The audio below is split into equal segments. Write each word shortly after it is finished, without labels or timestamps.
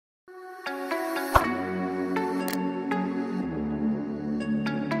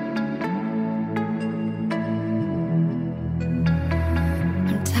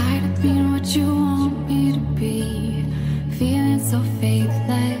you want me to be. Feeling so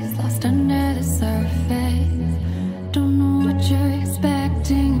faithless, lost under the surface. Don't know what you're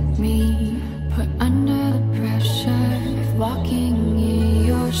expecting of me. Put under the pressure of walking in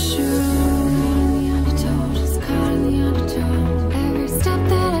your shoes. The undertow, just caught in the undertow. Every step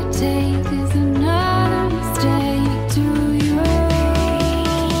that I take is another mistake to you.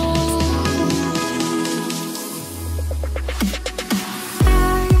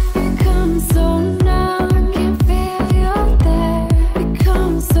 I've become so numb, I can't feel you there.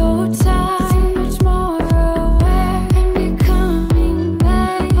 Become so tired, so much more aware. And becoming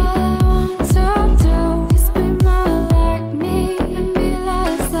vague. All I want to do is be more like me and be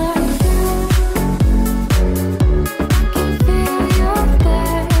less like you. I can feel you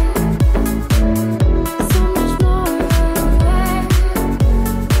there, so much more aware.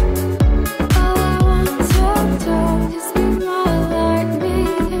 All I want to do is be more like me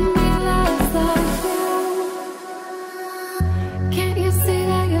and be less like you. Can't you see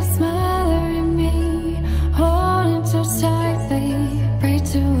that you're smothering me? Holding too tightly, pray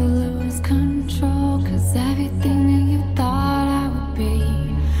to lose control. 'Cause everything that you thought I would be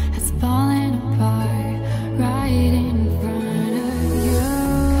has fallen apart right in front of you.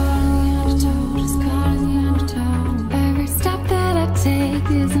 Just caught in the undertow. Every step that I take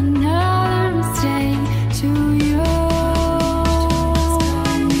is another mistake to you.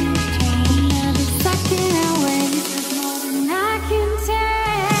 Every second I waste is more than I can take.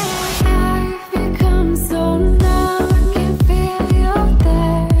 I've become so numb, I can't feel you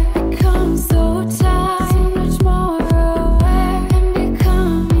there. Become so tired, so much more aware. And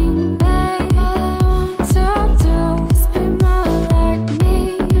becoming vague. All I want to do is be more like me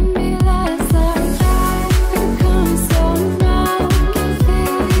and be less like you. I've become so numb, I can't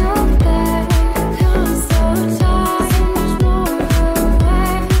feel you there. Become so tired, so much more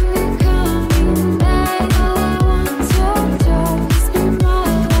aware. And becoming vague. All I want to do is be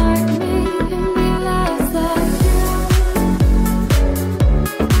more like me and be less like you.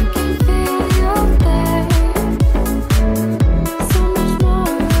 I can feel you there, so much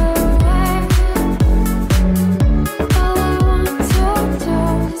more aware. All I want to do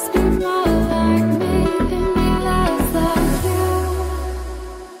is be more like me and be less like you.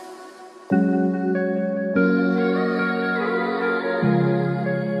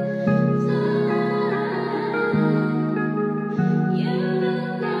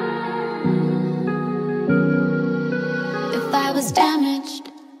 If I was damaged,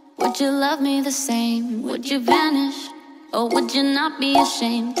 would you love me the same? Would you vanish? Or would you not be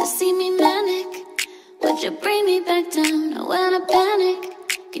ashamed to see me manic? Would you bring me back down when I panic?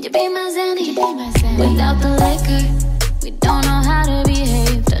 Could you be my Zanny? Without the liquor, we don't know how to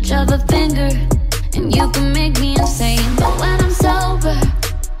behave. Touch of a finger, and you can make me insane. But when I'm sober,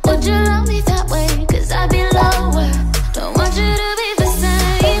 would you love me that way? 'Cause I'd be lower. Don't want you to be the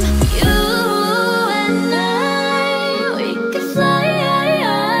same. You and I, we could fly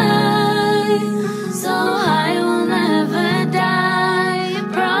so high we'll never die. I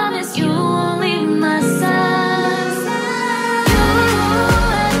promise you won't leave my side. You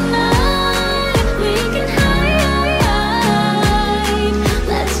and I, we can hide.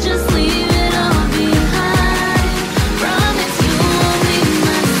 Let's just leave it all behind. Promise you won't leave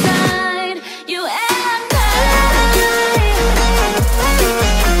my side. You and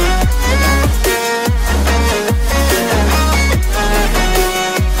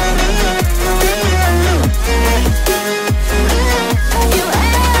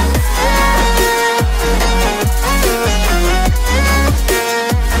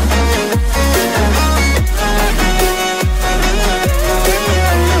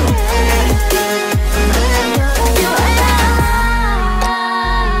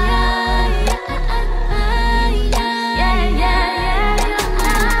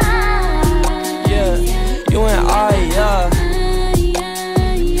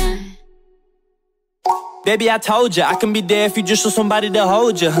Baby, I told ya, I can be there if you just show somebody to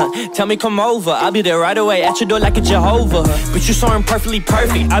hold ya. Tell me come over, I'll be there right away at your door like a Jehovah. But you so imperfectly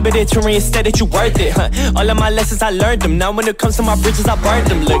perfect, I'll be there to reinstate that you worth it. All of my lessons, I learned them. Now when it comes to my bridges, I burned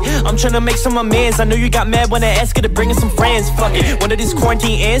them. Look, I'm trying to make some amends. I know you got mad when I asked you to bring in some friends. Fuck it, when this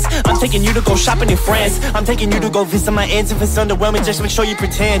quarantine ends, I'm taking you to go shopping in France. I'm taking you to go visit my aunts. If it's underwhelming, just make sure you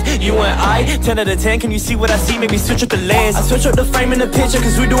pretend. You and I, 10 out of 10, can you see what I see? Maybe switch up the lens. I switch up the frame and the picture,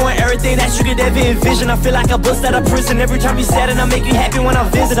 'cause we're doing everything that you could ever envision. I feel like I bust out of prison every time you sad, and I make you happy when I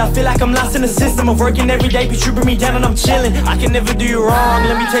visit. I feel like I'm lost in the system of working every day, but you bring me down and I'm chilling. I can never do you wrong,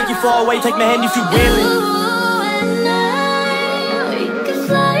 let me take you far away, take my hand if you willing.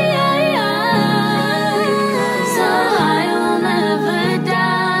 So high we'll never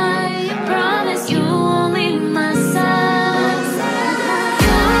die.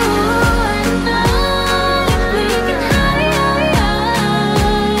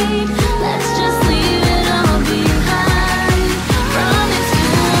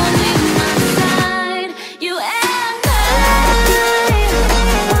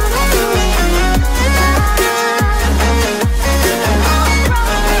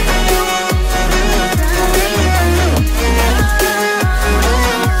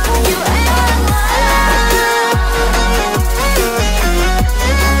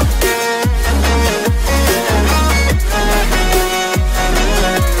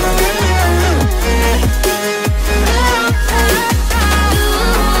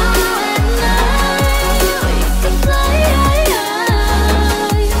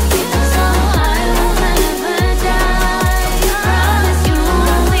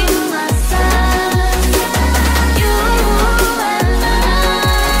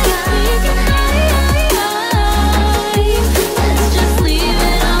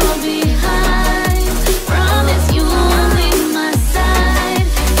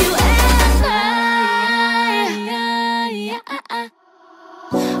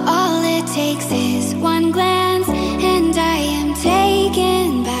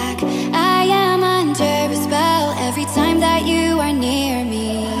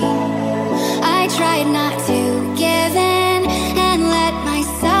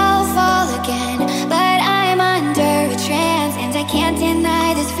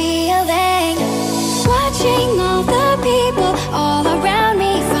 this feeling. Watching all the people all around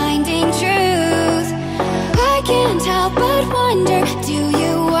me finding truth. I can't help but wonder, do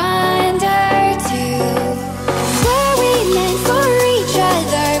you wonder too? Were we meant for each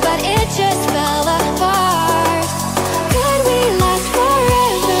other, but it just fell apart? Could we last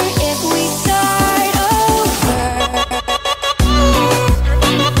forever if we start over?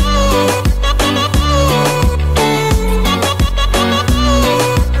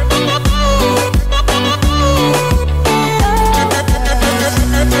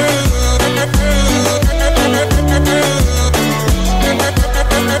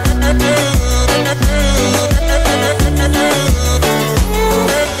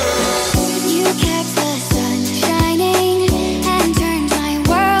 You kept the sun shining and turned my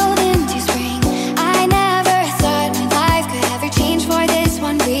world into spring. I never thought my life could ever change for this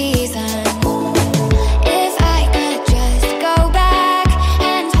one reason. If I could just go back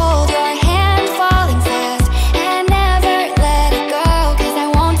and hold your hand falling fast and never let it go, 'cause I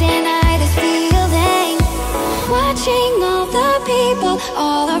won't deny this feeling. Watching all the people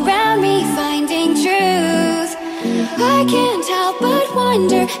all around me finding truth. I can't help but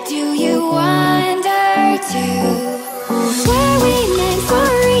wonder, do you wonder too? Were we meant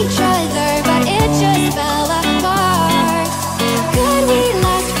for each other, but it just fell apart? Could we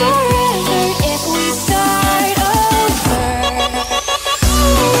last forever if we start over?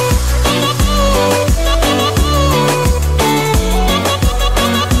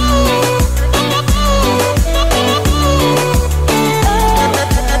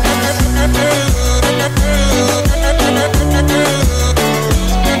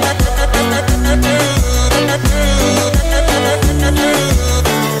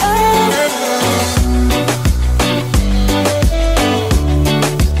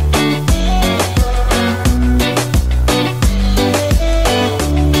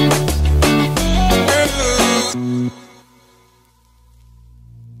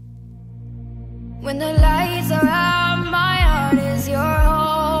 When the lights are out, my heart is your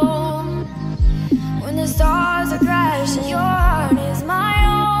home. When the stars are crashing, your heart is my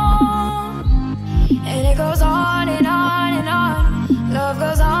own. And it goes on and on and on. Love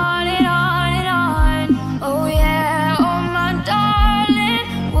goes on and on and on. Oh yeah, oh my darling,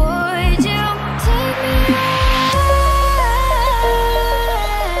 would you take me away?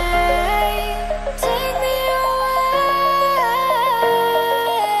 Take me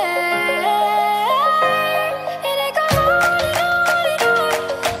and it goes on and on and on.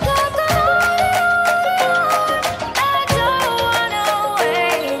 Love goes on and on and on. I don't wanna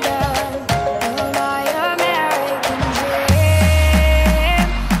wake up on my American dream.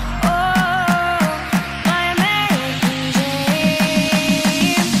 Oh, my American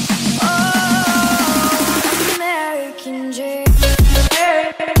dream. Oh, American dream.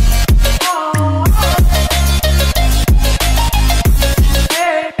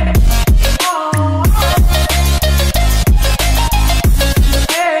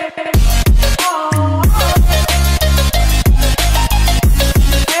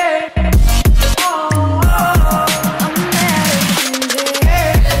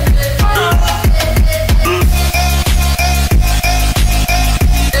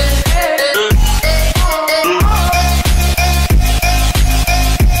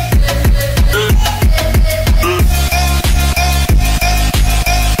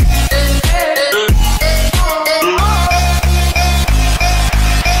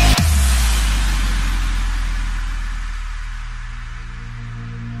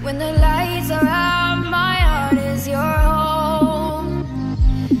 When the lights are out, my heart is your home.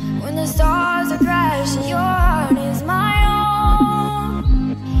 When the stars are crashing, your heart is my own.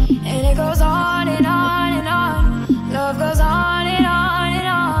 And it goes on and on and on. Love goes on and on and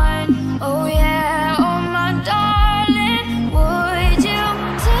on. Oh yeah, oh my darling, would you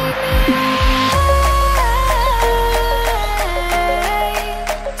take me away?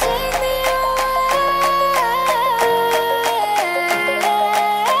 Take me away.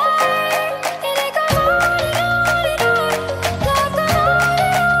 And it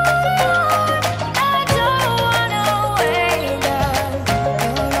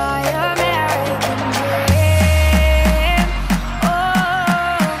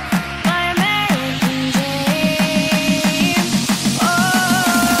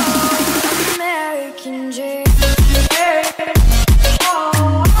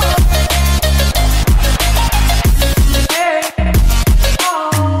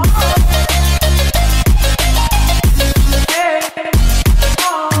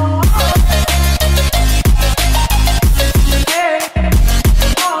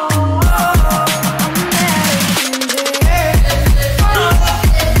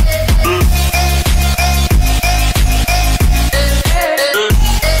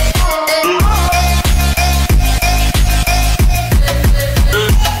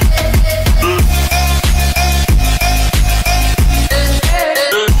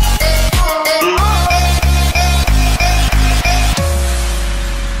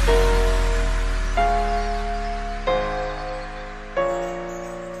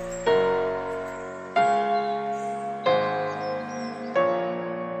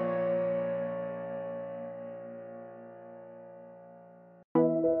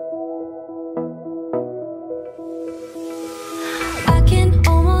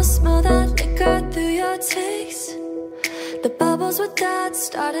knows what that's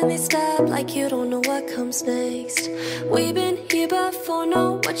starting they stop like you don't know what comes next. We've been here before,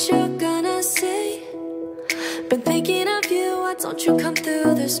 know what you're gonna say. Been thinking of you, why don't you come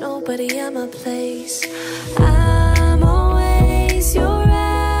through? There's nobody at my place. I'm always your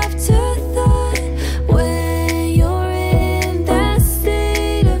afterthought when you're in that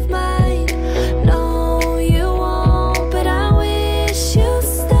state of mind. No, you won't, but I wish you'd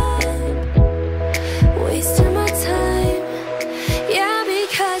stop wasting my time. Yeah,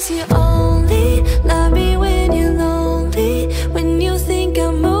 because you only love me when you're lonely, when you think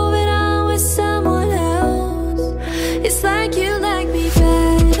I'm moving on with someone else. It's like you like me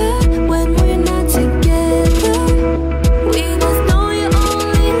better when we're not together. We both know you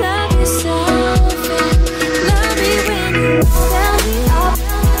only love yourself and love me when you're down, up,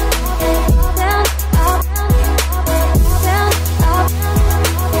 down, up, down, up,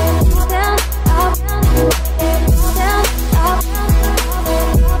 down, up, down, up,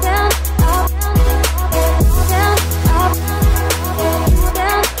 down, up,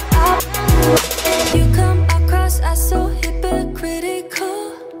 down, up. You come across as so hypocritical.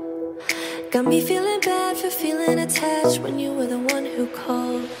 Got me feeling bad for feeling attached when you were the one who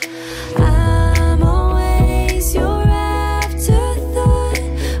called. I'm always your afterthought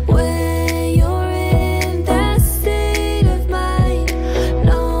when you're in that state of mind.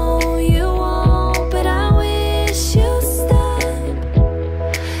 No, you won't, but I wish you'd stop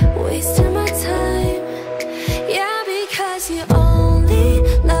wasting my time. Yeah, because you only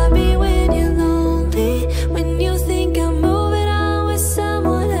love me when you're lonely, when you think I'm moving on with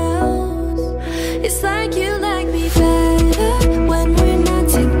someone else. It's like you like me better when we're not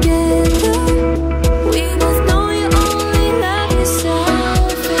together. We both know you only love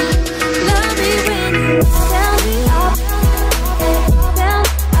yourself and love me when you're down, up, down,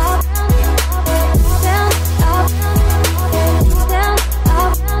 up, down, up, down, up,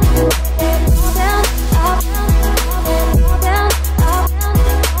 down, up, down, up,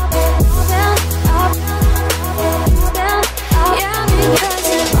 down, up, down, up. Yeah, because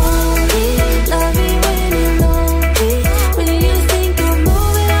you only love me when you're lonely, when you think I'm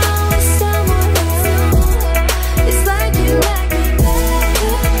moving on with someone else. It's like you like me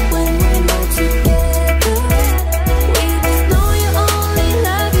better when we're not together. We both know you only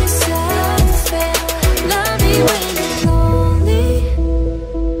love yourself and love me when you're lonely.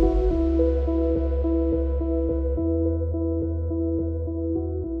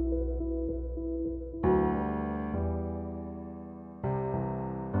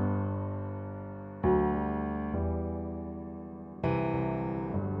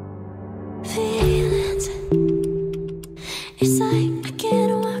 Feelings, it's like I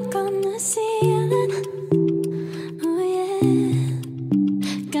can't walk on the ceiling. Oh yeah,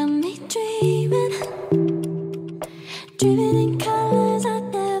 got me dreaming, dreaming in colors I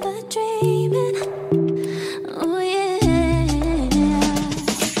never dreamed in. Oh yeah,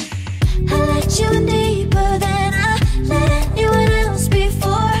 I let you in deeper than I let anyone else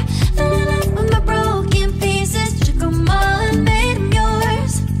before. Fell in love with my broken pieces, took them all and made them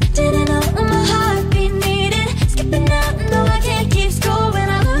yours. Didn't know what my heartbeat needed, skipping out, no I can't keep score. When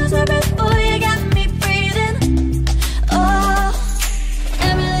I lose my breath, boy, you got me breathing. Oh,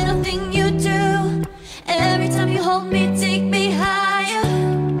 every little thing you do, every time you hold me, take me higher,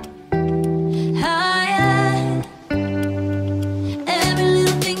 higher. Every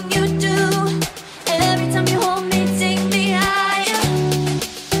little thing you do, every time you hold me, take me higher,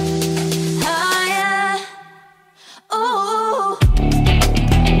 higher. Oh.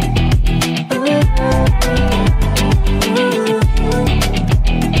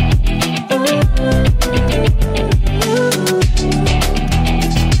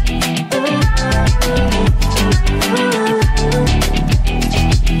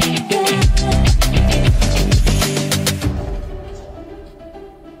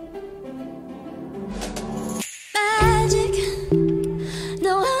 Magic,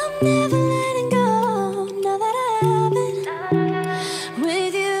 no, I'm never letting go. Now that I have it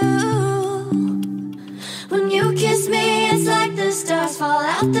with you. When you kiss me, it's like the stars fall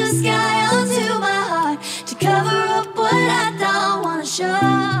out the sky onto my heart to cover up what I don't wanna show.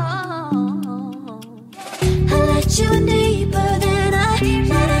 I let you in deeper than